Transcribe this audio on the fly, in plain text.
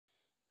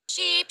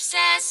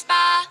says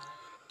ba,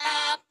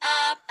 ba,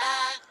 ba, ba.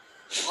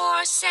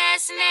 Horse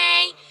says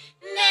neigh,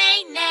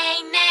 neigh,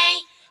 neigh,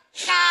 neigh.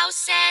 Cow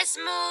says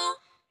moo,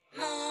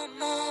 moo,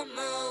 moo,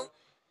 moo.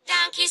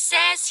 Donkey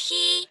says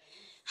he,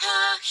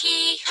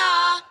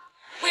 ha.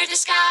 We've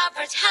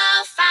discovered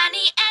how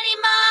funny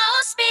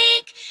animals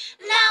speak.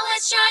 Now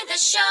let's join the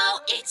show.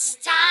 It's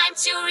time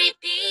to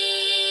repeat.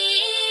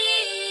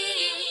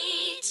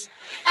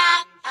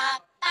 Ba,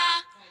 ba,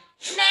 ba.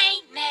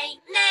 Neigh, neigh,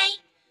 neigh.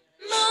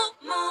 Moo,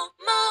 moo,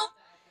 moo.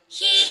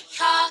 He,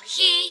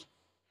 he.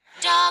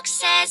 Dog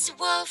says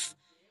woof,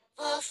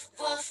 woof,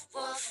 woof,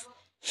 woof.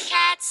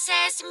 Cat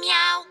says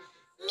meow,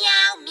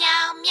 meow,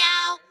 meow,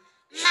 meow.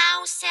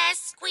 Mouse says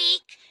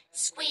squeak,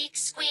 squeak,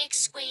 squeak,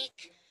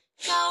 squeak.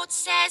 Goat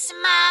says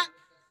ma,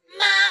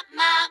 ma,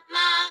 ma,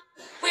 ma.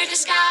 We've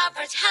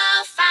discovered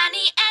how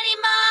funny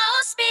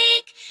animals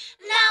speak.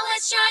 Now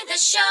let's join the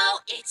show.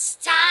 It's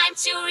time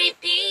to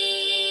repeat.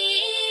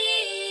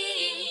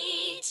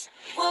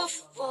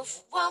 Woof,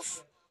 woof,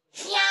 woof.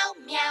 Meow,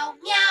 meow,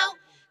 meow.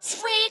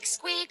 Squeak,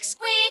 squeak,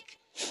 squeak.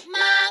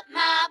 Ma,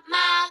 ma,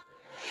 ma.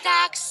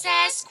 Duck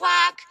says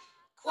quack,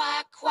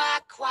 quack,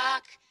 quack,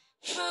 quack.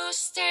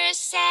 Rooster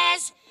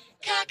says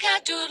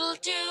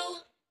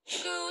cock-a-doodle-doo.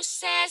 Goose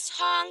says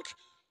honk,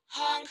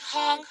 honk,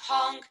 honk,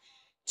 honk.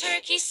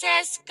 Turkey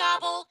says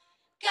gobble,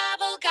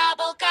 gobble,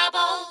 gobble,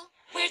 gobble.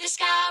 We've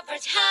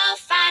discovered how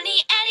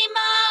funny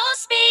animals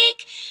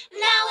speak.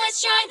 Now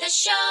let's join the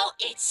show.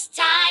 It's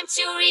time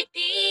to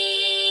repeat.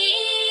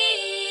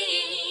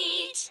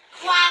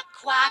 Quack,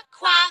 quack,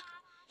 quack.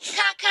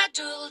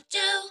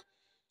 Cock-a-doodle-doo.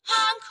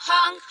 Honk,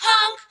 honk,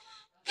 honk.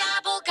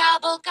 Gobble,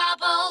 gobble,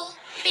 gobble.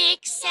 Pig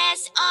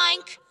says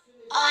oink,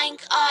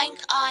 oink,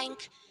 oink,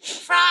 oink.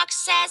 Frog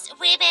says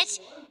ribbit,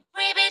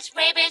 ribbit,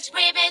 ribbit,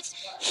 ribbit.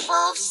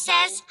 Wolf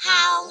says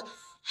howl,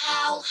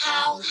 howl,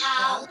 howl,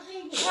 howl.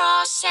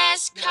 Crow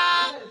says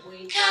caw,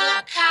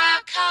 caw,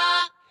 caw,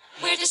 caw.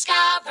 We've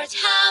discovered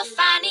how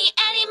funny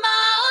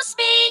animals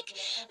speak.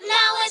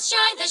 Now let's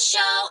join the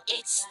show.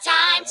 It's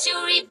time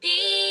to repeat.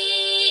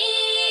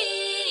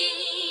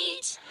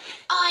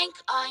 Oink,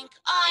 oink,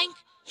 oink.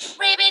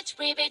 Ribbit,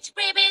 ribbit,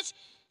 ribbit.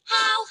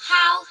 How,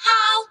 how,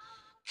 how.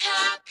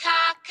 Caw,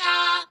 caw,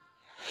 caw.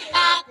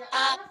 Ba,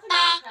 ba,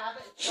 ba.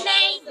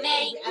 Neigh,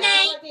 neigh,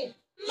 neigh.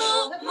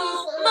 Moo,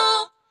 moo,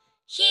 moo.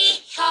 He,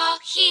 haw,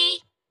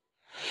 he.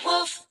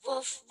 Woof,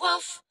 woof,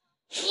 woof.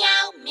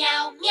 Meow,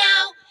 meow,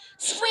 meow.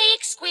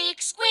 Squeak,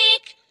 squeak,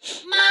 squeak.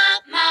 Ma,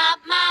 ma,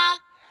 ma.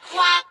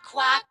 Quack,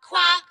 quack,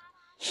 quack.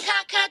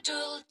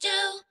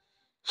 Cock-a-doodle-doo.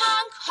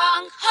 Honk,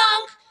 honk,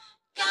 honk.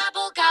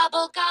 Gobble,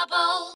 gobble, gobble.